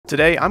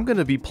Today, I'm going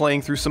to be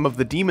playing through some of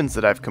the demons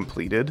that I've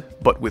completed,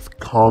 but with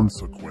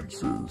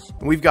consequences.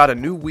 And we've got a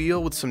new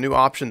wheel with some new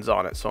options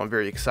on it, so I'm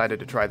very excited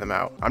to try them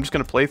out. I'm just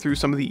going to play through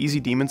some of the easy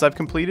demons I've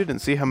completed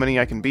and see how many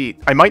I can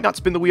beat. I might not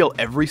spin the wheel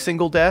every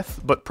single death,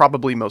 but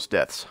probably most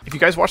deaths. If you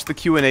guys watched the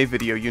Q&A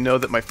video, you know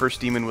that my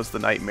first demon was the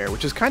Nightmare,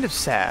 which is kind of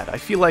sad. I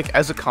feel like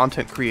as a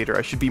content creator,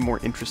 I should be more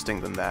interesting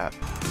than that.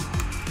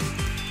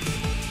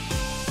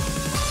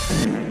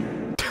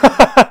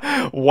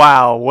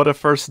 Wow, what a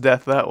first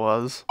death that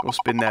was. We'll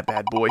spin that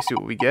bad boy, see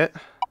what we get.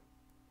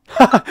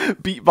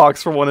 Beatbox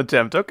for one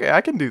attempt. Okay, I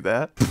can do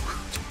that.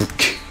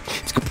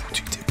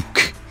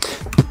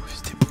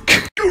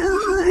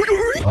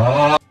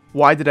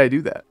 Why did I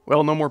do that?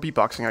 Well, no more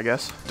beatboxing, I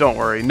guess. Don't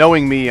worry.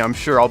 Knowing me, I'm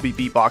sure I'll be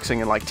beatboxing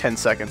in like 10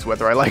 seconds,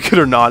 whether I like it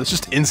or not. It's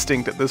just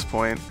instinct at this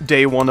point.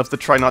 Day one of the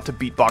Try Not to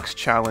Beatbox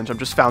challenge. I'm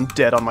just found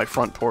dead on my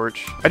front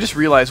porch. I just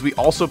realized we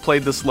also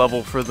played this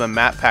level for the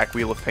Map Pack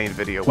Wheel of Pain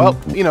video. Well,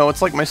 you know,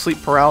 it's like my sleep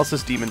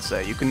paralysis demons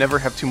say. You can never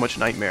have too much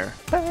nightmare.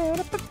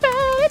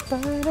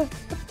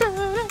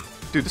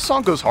 Dude, this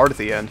song goes hard at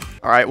the end.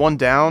 Alright, one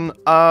down.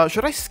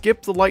 Should I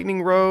skip the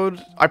lightning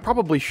road? I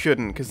probably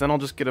shouldn't, because then I'll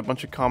just get a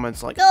bunch of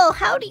comments like, "Oh,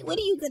 howdy, what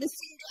are you gonna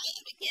say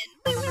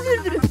to him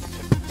again?"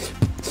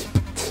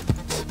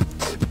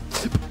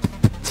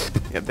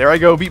 Yeah, there I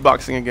go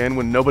beatboxing again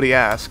when nobody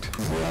asked.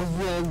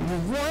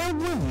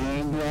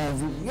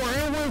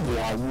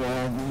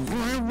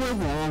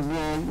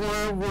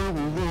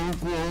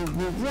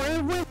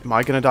 Am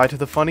I gonna die to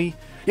the funny?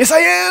 Yes, I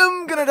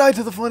am gonna die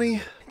to the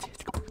funny!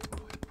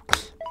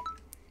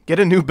 Get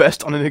a new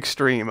best on an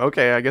extreme.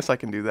 Okay, I guess I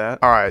can do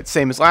that. Alright,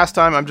 same as last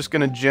time. I'm just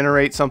gonna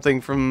generate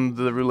something from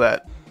the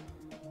roulette.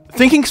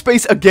 Thinking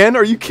space again?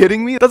 Are you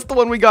kidding me? That's the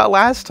one we got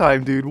last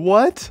time, dude.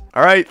 What?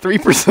 Alright,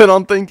 3%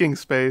 on thinking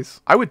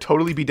space. I would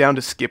totally be down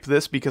to skip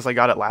this because I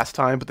got it last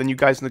time, but then you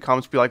guys in the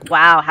comments be like,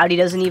 "Wow, Howdy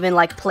doesn't even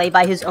like play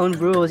by his own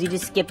rules. He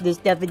just skipped this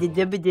stuff."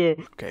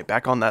 Okay,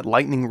 back on that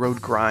lightning road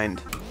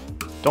grind.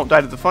 Don't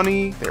die to the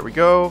funny. There we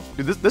go.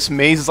 Dude, this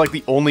maze is like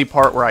the only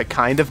part where I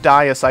kind of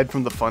die aside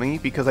from the funny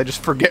because I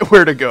just forget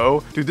where to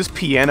go. Dude, this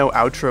piano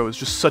outro is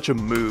just such a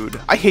mood.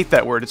 I hate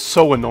that word. It's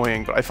so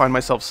annoying, but I find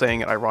myself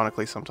saying it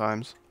ironically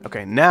sometimes.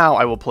 Okay, now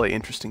I will play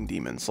interesting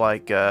demons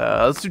like,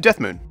 let's do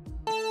Death Moon.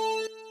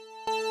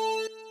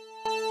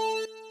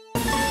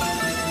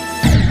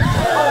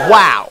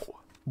 Wow.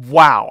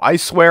 Wow. I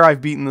swear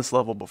I've beaten this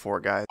level before,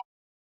 guys.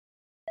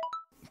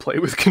 Play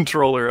with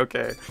controller,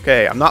 okay.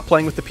 Okay, I'm not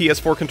playing with the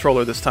PS4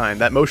 controller this time.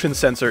 That motion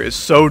sensor is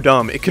so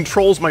dumb. It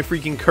controls my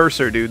freaking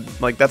cursor, dude.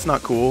 Like, that's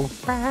not cool.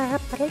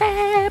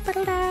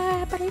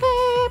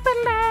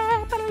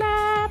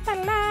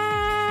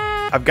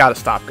 I've got to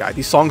stop, guy.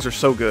 These songs are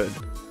so good.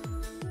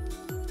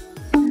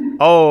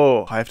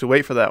 Oh, I have to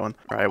wait for that one.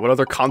 All right, what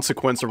other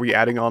consequence are we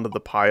adding onto the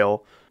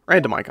pile?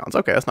 Random icons.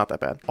 Okay, that's not that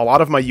bad. A lot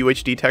of my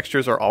UHD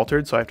textures are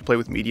altered, so I have to play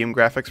with medium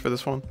graphics for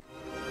this one.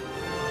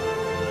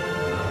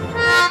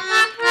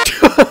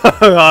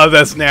 Oh,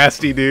 that's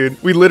nasty,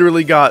 dude. We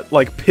literally got,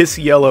 like, piss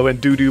yellow and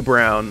doo-doo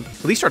brown.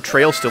 At least our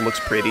trail still looks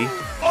pretty.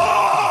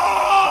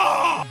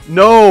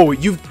 No,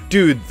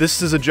 dude,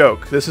 this is a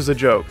joke. This is a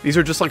joke. These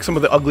are just, like, some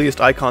of the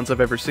ugliest icons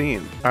I've ever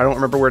seen. I don't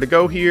remember where to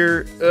go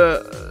here.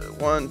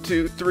 1,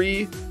 2,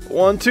 3.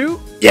 1, 2.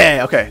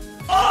 Yeah, okay.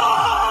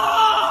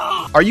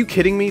 Are you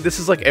kidding me? This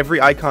is like every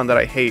icon that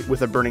I hate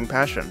with a burning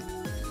passion.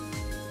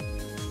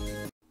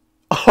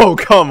 Oh,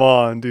 come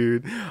on,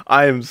 dude.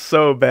 I am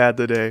so bad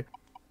today.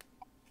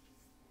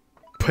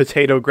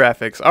 Potato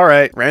graphics.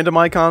 Alright, random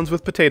icons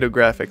with potato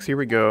graphics. Here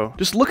we go.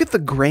 Just look at the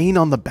grain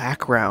on the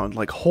background.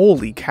 Like,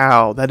 holy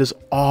cow, that is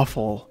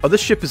awful. Oh,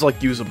 this ship is,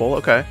 like, usable.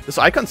 Okay. This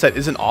icon set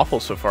isn't awful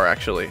so far,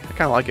 actually. I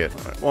kind of like it.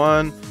 All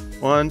right,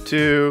 1,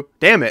 2.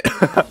 Damn it.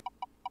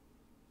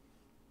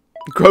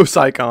 Gross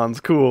icons,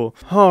 cool.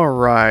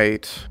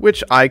 Alright,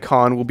 which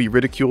icon will be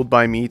ridiculed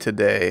by me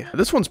today?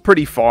 This one's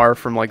pretty far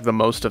from like the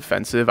most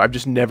offensive. I've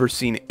just never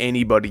seen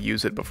anybody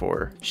use it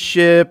before.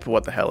 Ship,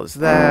 what the hell is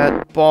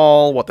that?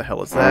 Ball, what the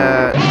hell is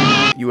that?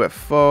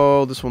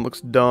 UFO, this one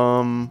looks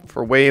dumb.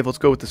 For wave, let's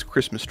go with this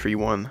Christmas tree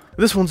one.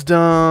 This one's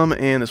dumb,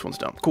 and this one's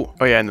dumb. Cool.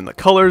 Oh yeah, and then the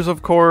colors,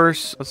 of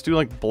course. Let's do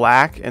like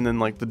black, and then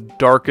like the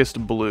darkest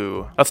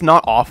blue. That's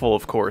not awful,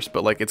 of course,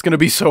 but like it's gonna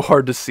be so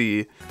hard to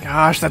see.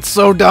 Gosh, that's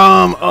so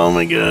dumb. Oh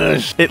my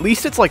gosh. At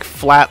least it's like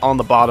flat on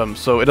the bottom,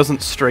 so it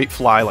doesn't straight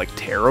fly like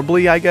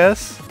terribly, I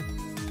guess.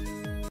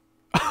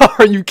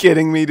 Are you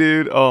kidding me,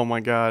 dude? Oh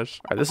my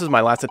gosh. Alright, this is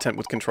my last attempt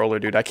with controller,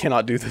 dude. I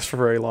cannot do this for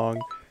very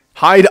long.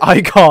 Hide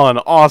icon.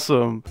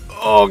 Awesome.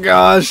 Oh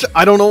gosh.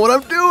 I don't know what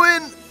I'm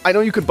doing. I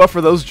know you could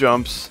buffer those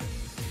jumps.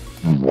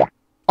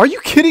 Are you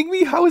kidding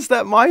me? How is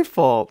that my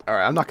fault?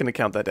 Alright, I'm not going to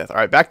count that death.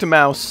 Alright, back to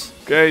mouse.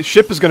 Okay,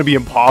 ship is going to be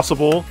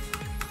impossible.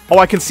 Oh,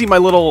 I can see my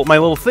little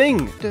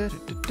thing.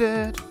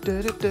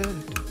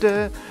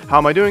 How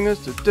am I doing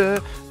this?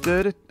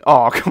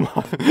 Oh, come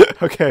on.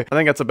 Okay, I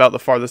think that's about the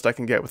farthest I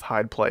can get with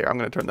hide player. I'm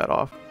going to turn that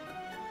off.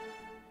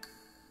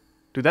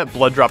 Dude, that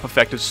blood drop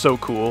effect is so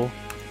cool.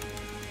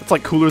 It's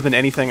like cooler than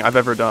anything I've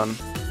ever done.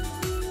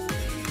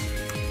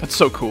 That's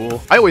so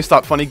cool. I always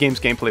thought Funny Games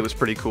gameplay was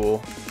pretty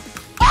cool.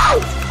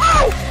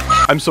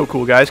 I'm so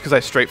cool, guys, because I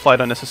straight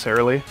flied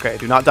unnecessarily. Okay,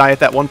 do not die at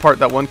that one part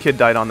that one kid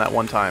died on that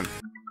one time.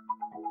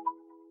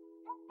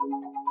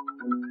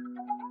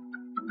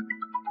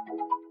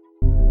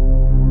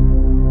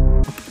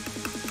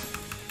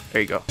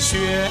 There you go.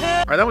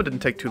 Alright, that one didn't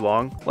take too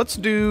long. Let's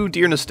do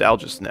Dear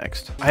Nostalgist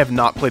next. I have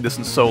not played this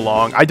in so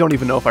long. I don't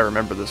even know if I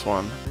remember this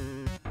one.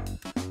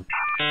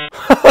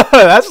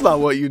 That's not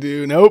what you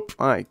do. Nope.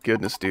 My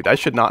goodness, dude. I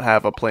should not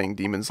have a Playing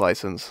Demons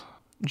license.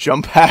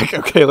 Jump hack.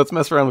 Okay, let's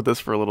mess around with this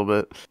for a little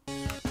bit.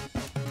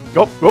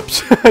 Oh,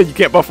 whoops. You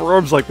can't buffer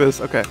orbs like this.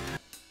 Okay.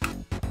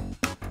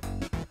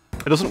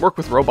 It doesn't work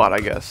with robot, I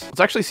guess. Let's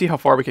actually see how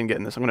far we can get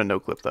in this. I'm gonna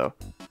no-clip, though.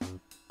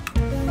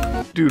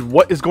 Dude,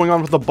 what is going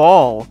on with the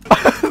ball?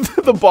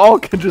 The ball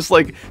can just,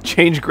 like,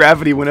 change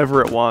gravity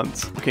whenever it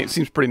wants. Okay, it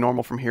seems pretty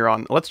normal from here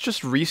on. Let's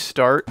just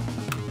restart.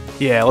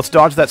 Yeah, let's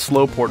dodge that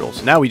slow portal.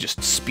 So now we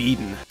just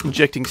speeding.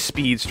 Injecting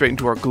speed straight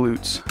into our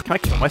glutes. Can I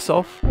kill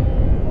myself?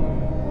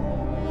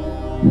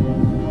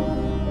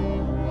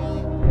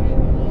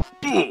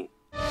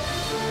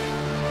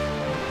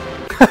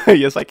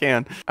 Yes, I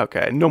can.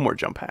 Okay, no more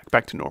jump hack.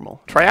 Back to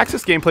normal.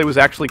 Triaxis gameplay was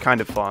actually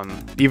kind of fun,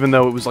 even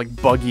though it was, like,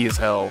 buggy as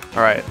hell.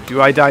 Alright,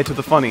 do I die to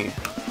the funny?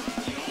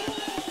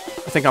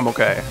 I think I'm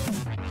okay.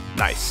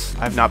 Nice.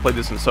 I have not played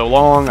this in so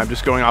long. I'm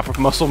just going off of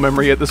muscle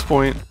memory at this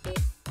point.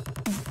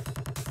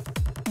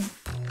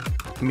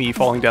 Me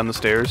falling down the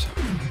stairs.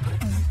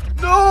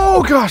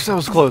 No! Gosh, that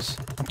was close.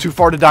 I'm too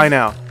far to die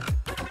now.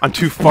 I'm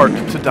too far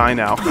to die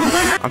now.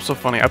 I'm so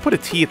funny. I put a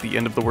T at the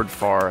end of the word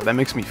far. That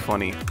makes me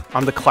funny.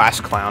 I'm the class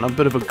clown. I'm a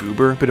bit of a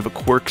goober, a bit of a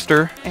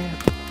quirkster.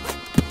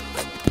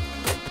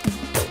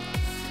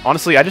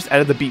 Honestly, I just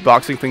added the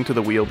beatboxing thing to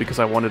the wheel because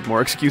I wanted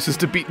more excuses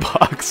to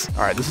beatbox.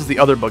 Alright, this is the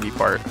other buggy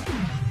part.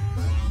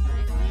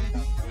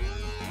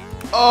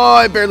 Oh,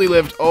 I barely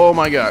lived. Oh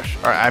my gosh.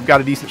 Alright, I've got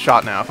a decent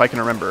shot now, if I can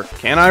remember.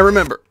 Can I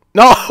remember?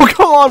 No,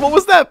 come on, what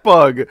was that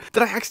bug?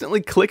 Did I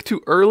accidentally click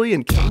too early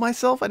and kill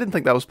myself? I didn't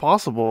think that was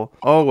possible.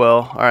 Oh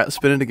well, alright, let's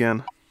spin it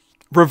again.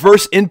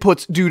 Reverse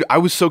inputs. Dude, I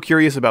was so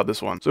curious about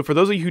this one. So for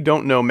those of you who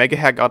don't know,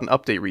 MegaHack got an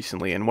update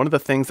recently, and one of the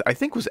things that I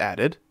think was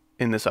added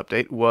in this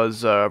update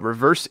was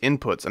reverse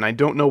inputs, and I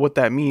don't know what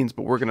that means,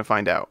 but we're gonna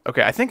find out.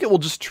 Okay, I think it will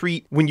just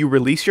treat when you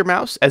release your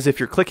mouse as if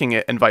you're clicking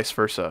it and vice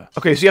versa.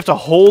 Okay, so you have to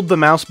hold the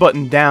mouse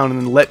button down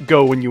and then let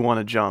go when you want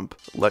to jump.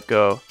 Let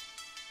go.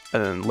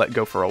 And then let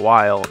go for a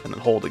while, and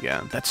then hold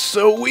again. That's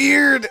so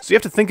weird! So you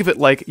have to think of it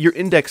like your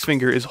index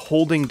finger is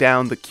holding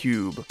down the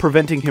cube,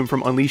 preventing him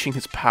from unleashing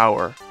his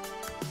power.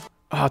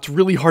 Oh, it's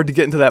really hard to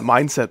get into that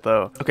mindset,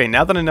 though. Okay,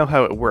 now that I know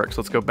how it works,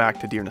 let's go back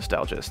to Dear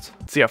Nostalgist.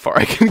 Let's see how far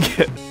I can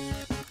get.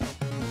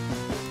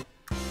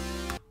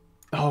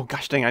 Oh,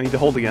 gosh dang, I need to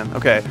hold again.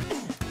 Okay.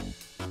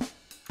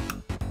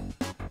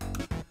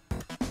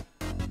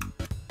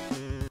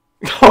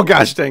 Oh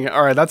gosh dang it.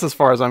 Alright, that's as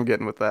far as I'm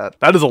getting with that.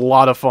 That is a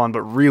lot of fun,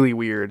 but really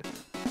weird.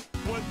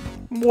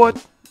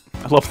 What?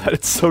 I love that,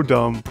 it's so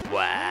dumb.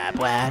 Quagmire.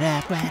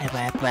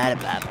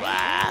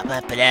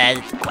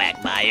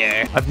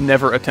 I've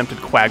never attempted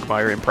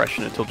Quagmire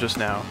impression until just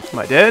now. Am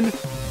I dead?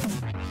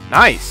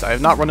 Nice! I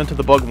have not run into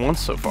the bug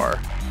once so far.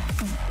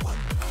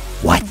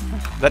 What?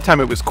 That time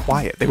it was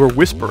quiet. They were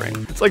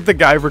whispering. It's like the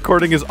guy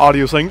recording his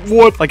audio saying,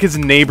 what? Like his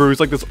neighbor, who's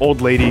like this old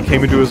lady,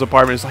 came into his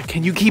apartment and is like,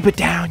 can you keep it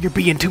down? You're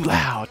being too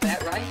loud. Is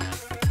that right?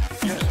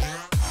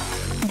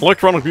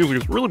 Electronic music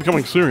is really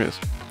becoming serious.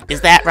 Is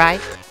that right?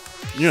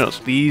 Yes,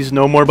 please,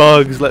 no more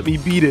bugs. Let me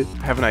beat it.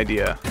 I have an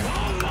idea.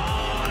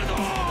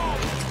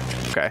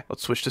 Okay,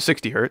 let's switch to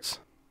 60 hertz.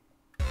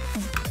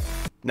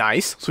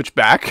 Nice. Switch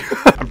back.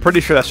 I'm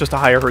pretty sure that's just a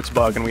higher hertz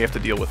bug and we have to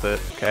deal with it.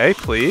 Okay,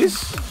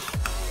 please.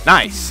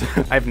 Nice.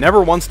 I've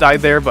never once died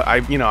there, but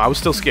I was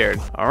still scared.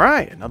 All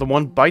right, another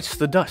one bites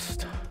the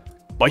dust.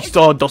 Bites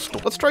the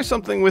dust. Let's try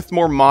something with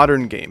more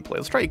modern gameplay.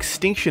 Let's try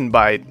Extinction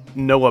by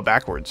Noah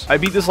backwards. I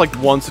beat this like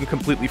once and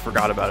completely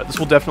forgot about it. This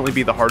will definitely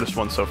be the hardest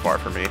one so far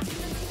for me.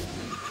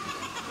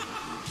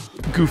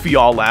 Goofy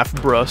all laugh,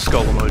 bruh,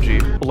 skull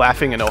emoji.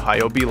 Laughing in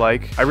Ohio be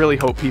like. I really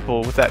hope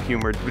people with that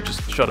humor would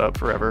just shut up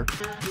forever.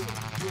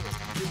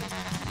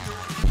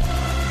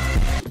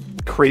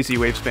 Crazy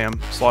wave spam.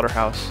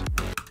 Slaughterhouse.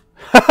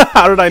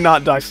 How did I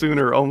not die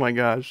sooner? Oh my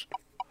gosh.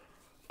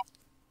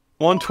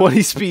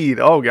 120 speed.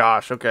 Oh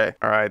gosh, okay.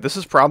 Alright, this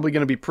is probably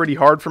going to be pretty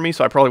hard for me,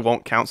 so I probably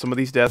won't count some of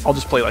these deaths. I'll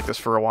just play like this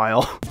for a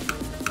while.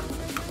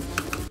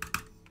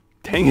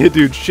 Dang it,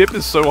 dude. Ship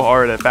is so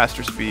hard at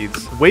faster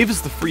speeds. Wave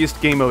is the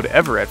freest game mode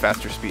ever at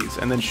faster speeds,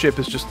 and then Ship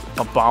is just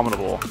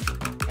abominable.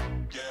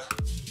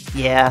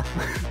 Yeah.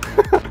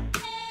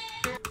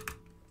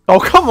 Oh,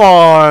 come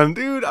on,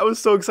 dude. I was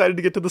so excited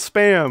to get to the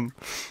spam.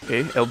 Okay,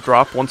 it'll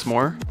drop once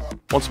more.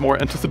 Once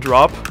more, enter the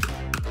drop.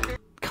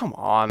 Come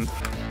on.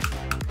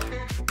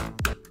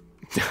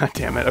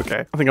 Damn it,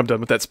 okay. I think I'm done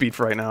with that speed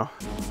for right now.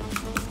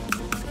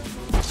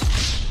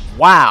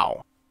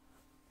 Wow.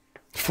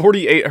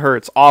 48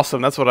 hertz.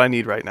 Awesome, that's what I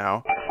need right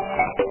now.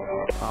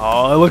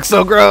 Oh, it looks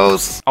so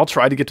gross. I'll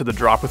try to get to the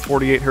drop with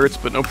 48 hertz,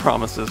 but no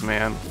promises,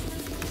 man.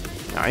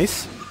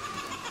 Nice.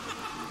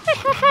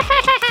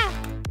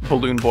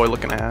 Balloon boy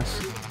looking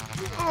ass.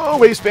 Oh,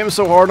 wave spam is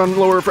so hard on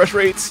lower refresh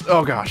rates.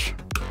 Oh, gosh.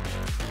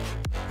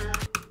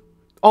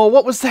 Oh,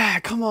 what was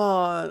that? Come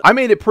on. I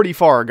made it pretty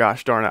far,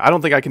 gosh darn it. I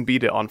don't think I can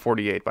beat it on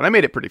 48, but I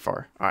made it pretty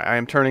far. All right, I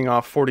am turning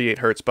off 48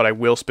 hertz, but I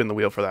will spin the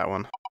wheel for that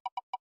one.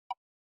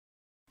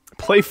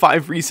 Play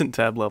 5 recent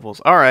tab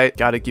levels. All right,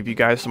 gotta give you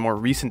guys some more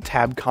recent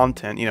tab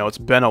content. You know, it's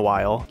been a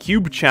while.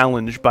 Cube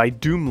Challenge by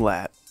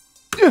Doomlat.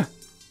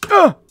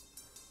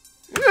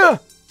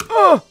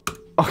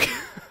 Okay.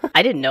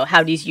 I didn't know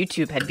Howdy's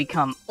YouTube had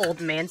become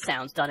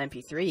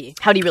oldmansounds.mp3.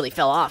 Howdy really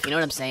fell off, you know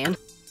what I'm saying?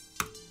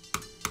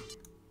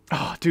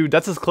 Oh, dude,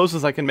 that's as close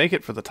as I can make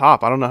it for the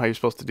top. I don't know how you're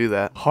supposed to do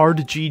that. Hard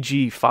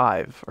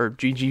GG5, or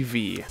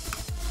GGV.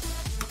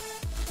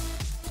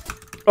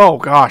 Oh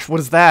gosh, what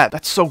is that?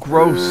 That's so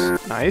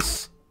gross.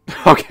 Nice.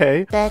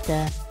 Okay.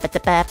 Okay,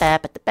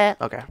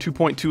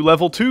 2.2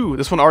 level 2.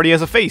 This one already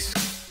has a face.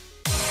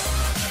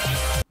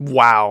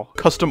 Wow.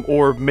 Custom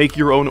orb, make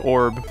your own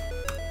orb.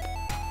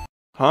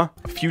 Huh?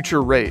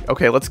 Future rate.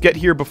 Okay, let's get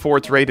here before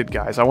it's rated,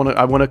 guys. I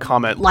wanna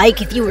comment.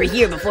 Like if you were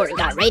here before it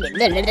got rated.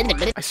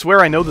 I swear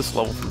I know this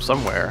level from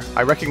somewhere.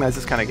 I recognize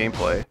this kind of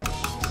gameplay.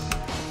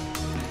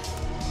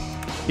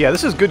 Yeah,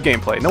 this is good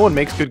gameplay. No one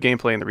makes good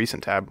gameplay in the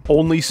recent tab.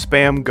 Only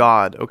spam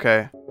God.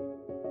 Okay.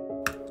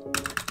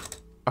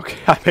 Okay,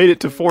 I made it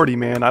to 40,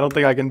 man. I don't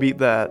think I can beat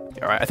that.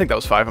 Alright, I think that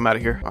was 5. I'm out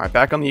of here. Alright,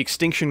 back on the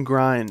extinction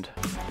grind.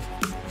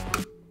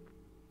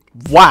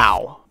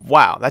 Wow.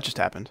 Wow, that just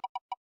happened.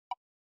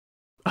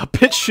 A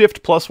pitch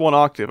shift plus 1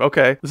 octave.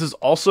 Okay. This is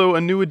also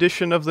a new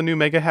edition of the new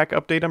Mega Hack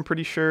update, I'm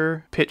pretty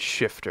sure. Pitch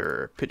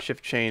shifter. Pitch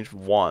shift change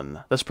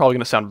 1. That's probably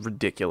going to sound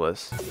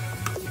ridiculous.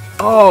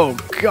 Oh,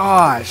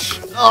 gosh.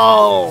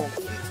 Oh.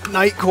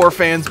 Nightcore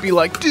fans be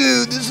like,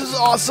 dude, this is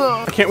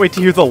awesome. I can't wait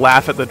to hear the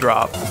laugh at the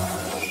drop.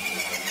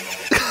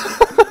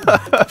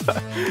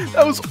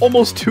 That was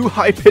almost too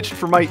high-pitched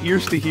for my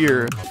ears to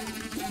hear.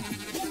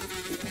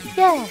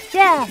 Yeah,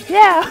 yeah,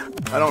 yeah.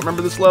 I don't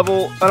remember this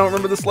level. I don't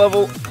remember this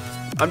level.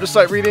 I'm just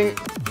sight reading.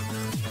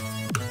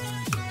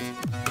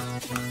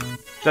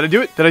 Did I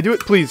do it? Did I do it?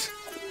 Please.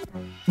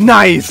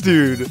 Nice,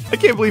 dude. I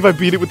can't believe I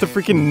beat it with the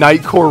freaking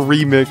Nightcore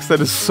remix. That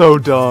is so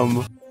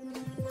dumb.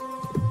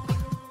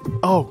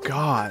 Oh,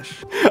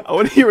 gosh. I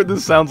want to hear what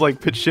this sounds like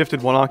pitch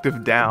shifted 1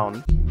 octave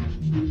down.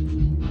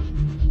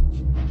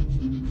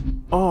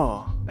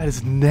 Oh, that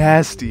is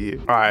nasty.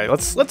 All right,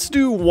 let's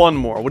do one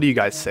more. What do you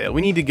guys say?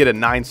 We need to get a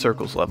 9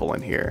 circles level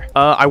in here.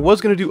 I was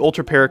gonna do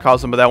Ultra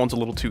Paracosm, but that one's a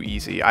little too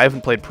easy. I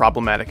haven't played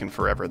Problematic in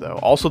forever though.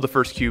 Also, the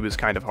first cube is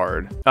kind of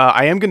hard.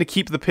 I am gonna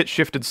keep the pitch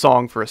shifted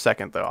song for a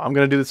second though. I'm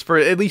gonna do this for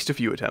at least a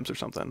few attempts or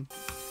something.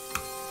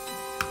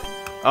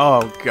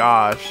 Oh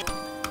gosh.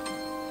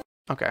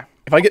 Okay,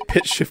 if I get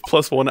pitch shift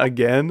plus 1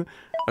 again,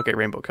 okay,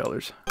 rainbow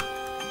colors.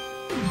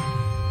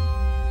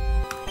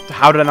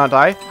 How did I not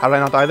die? How did I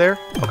not die there?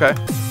 Okay.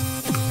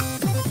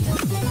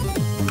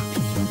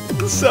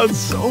 This sounds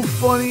so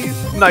funny.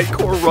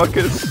 Nightcore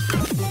ruckus.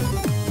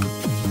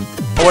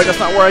 Oh wait, that's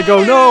not where I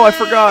go. No, I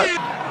forgot.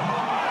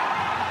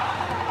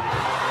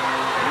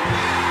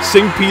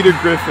 Sing Peter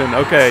Griffin.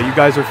 Okay, you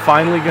guys are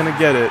finally gonna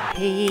get it.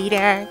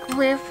 Peter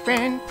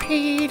Griffin,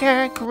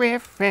 Peter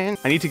Griffin.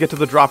 I need to get to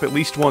the drop at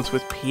least once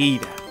with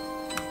Peter.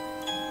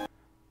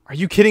 Are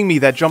you kidding me?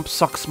 That jump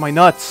sucks my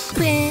nuts.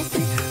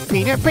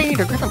 Peter Griffin,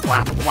 Peter Griffin,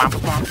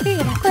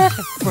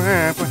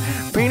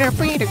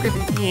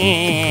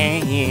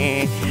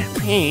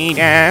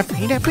 yeah,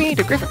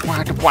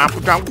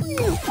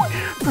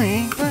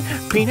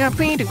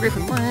 Peter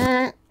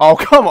Griffin. Oh,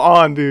 come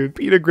on, dude.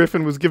 Peter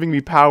Griffin was giving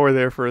me power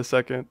there for a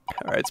second.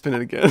 All right, spin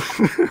it again.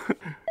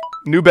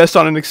 New best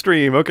on an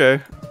extreme. Okay.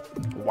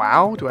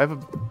 WoW?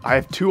 I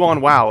have 2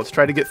 on WoW. Let's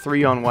try to get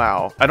 3 on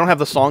WoW. I don't have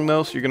the song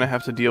though, so you're gonna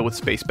have to deal with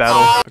space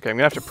battle. Okay, I'm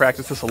gonna have to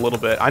practice this a little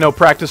bit. I know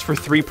practice for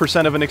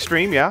 3% of an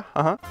extreme, yeah?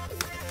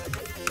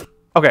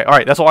 Okay,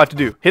 alright, that's all I have to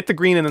do. Hit the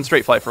green and then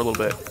straight flight for a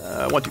little bit.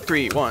 1, 2,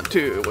 3, 1,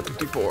 2, 1, 2,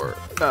 3, 4.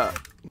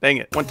 Dang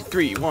it. 1, 2,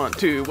 3, 1,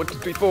 2, 1, 2,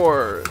 3,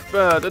 4.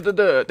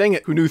 Dang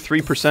it. Who knew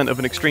 3% of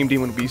an extreme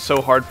demon would be so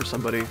hard for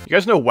somebody? You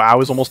guys know WoW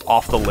is almost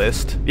off the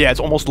list? Yeah, it's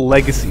almost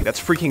legacy. That's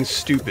freaking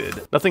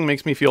stupid. Nothing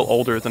makes me feel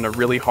older than a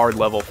really hard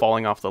level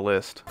falling off the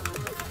list.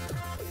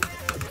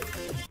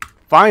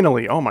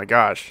 Finally, oh my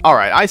gosh. All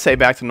right, I say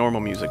back to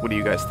normal music. What do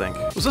you guys think?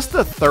 Was this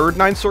the 3rd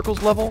 9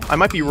 circles level? I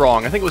might be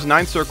wrong. I think it was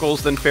 9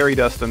 circles, then fairy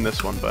dust, then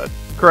this one, but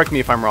correct me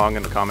if I'm wrong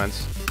in the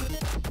comments.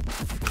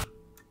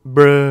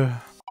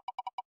 Bruh.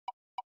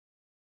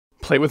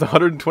 Play with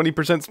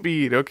 120%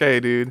 speed. Okay,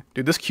 dude.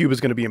 Dude, this cube is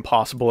going to be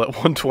impossible at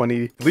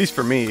 120. At least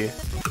for me.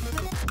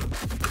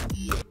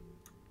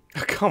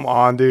 Come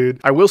on, dude.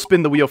 I will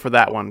spin the wheel for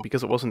that one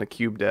because it wasn't a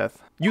cube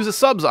death. Use a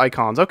subs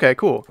icons. Okay,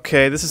 cool.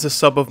 Okay, this is a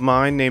sub of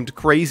mine named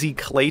Crazy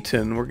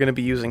Clayton. We're going to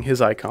be using his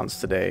icons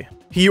today.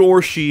 He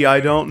or she,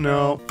 I don't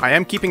know. I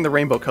am keeping the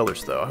rainbow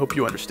colors, though. I hope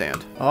you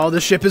understand. Oh,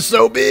 this ship is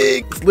so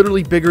big. It's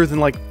literally bigger than,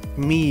 like,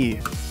 me.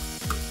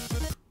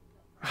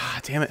 Ah,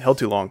 damn it. Held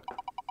too long.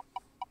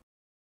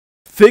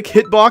 Thick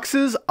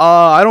hitboxes?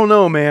 I don't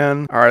know,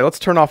 man. All right, let's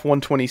turn off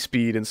 120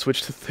 speed and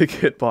switch to thick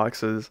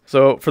hitboxes.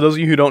 So for those of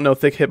you who don't know,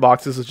 thick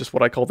hitboxes is just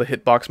what I call the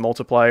hitbox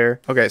multiplier.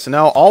 Okay, so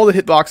now all the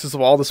hitboxes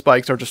of all the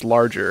spikes are just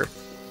larger.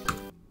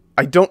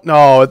 I don't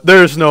know.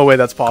 There's no way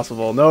that's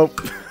possible. Nope.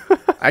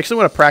 I actually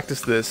want to practice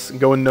this and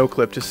go in no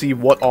clip to see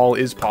what all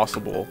is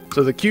possible.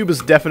 So the cube is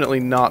definitely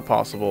not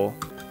possible.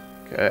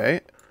 Okay.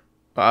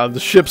 The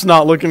ship's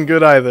not looking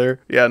good either.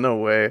 Yeah, no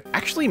way.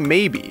 Actually,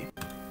 maybe.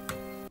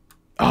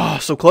 Oh,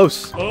 so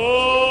close.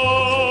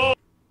 Oh,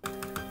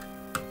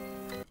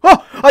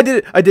 I did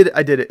it. I did it.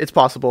 I did it. It's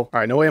possible. All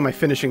right, no way am I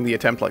finishing the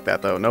attempt like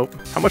that, though. Nope.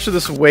 How much of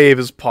this wave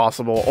is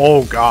possible?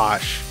 Oh,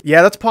 gosh.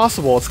 Yeah, that's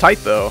possible. It's tight,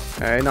 though.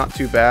 Okay, not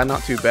too bad.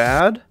 Not too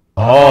bad.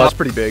 Oh, that's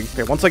pretty big.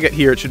 Okay, once I get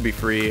here, it should be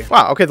free.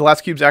 Wow, okay, the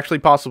last cube's actually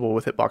possible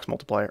with hitbox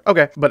multiplier.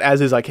 Okay, but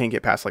as is, I can't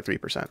get past like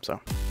 3%, so.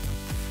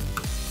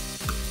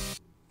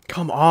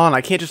 Come on,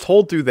 I can't just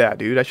hold through that,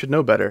 dude. I should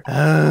know better.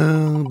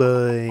 Oh,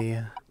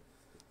 boy.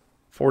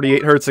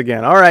 48 hertz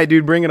again. All right,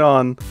 dude, bring it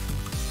on.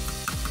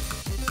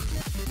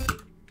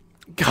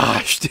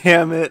 Gosh,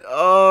 damn it.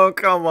 Oh,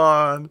 come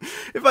on.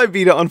 If I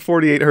beat it on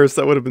 48 hertz,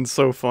 that would have been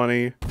so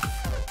funny.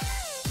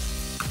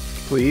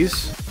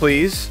 Please,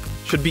 please.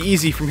 Should be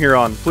easy from here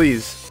on.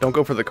 Please. Don't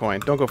go for the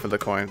coin. Don't go for the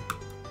coin.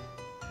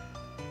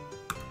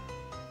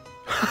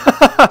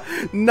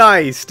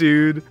 Nice,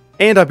 dude.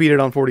 And I beat it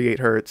on 48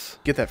 hertz.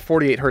 Get that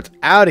 48 hertz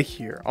out of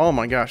here. Oh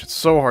my gosh, it's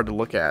so hard to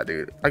look at,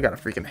 dude. I got a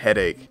freaking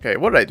headache. Okay,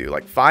 what did I do?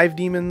 Like 5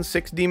 demons,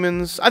 6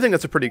 demons? I think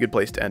that's a pretty good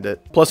place to end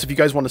it. Plus, if you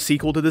guys want a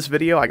sequel to this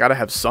video, I gotta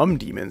have some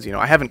demons. You know,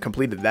 I haven't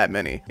completed that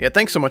many. Yeah,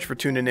 thanks so much for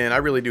tuning in. I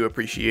really do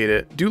appreciate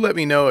it. Do let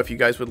me know if you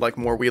guys would like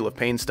more Wheel of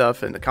Pain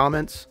stuff in the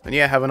comments. And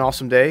yeah, have an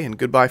awesome day and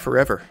goodbye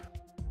forever.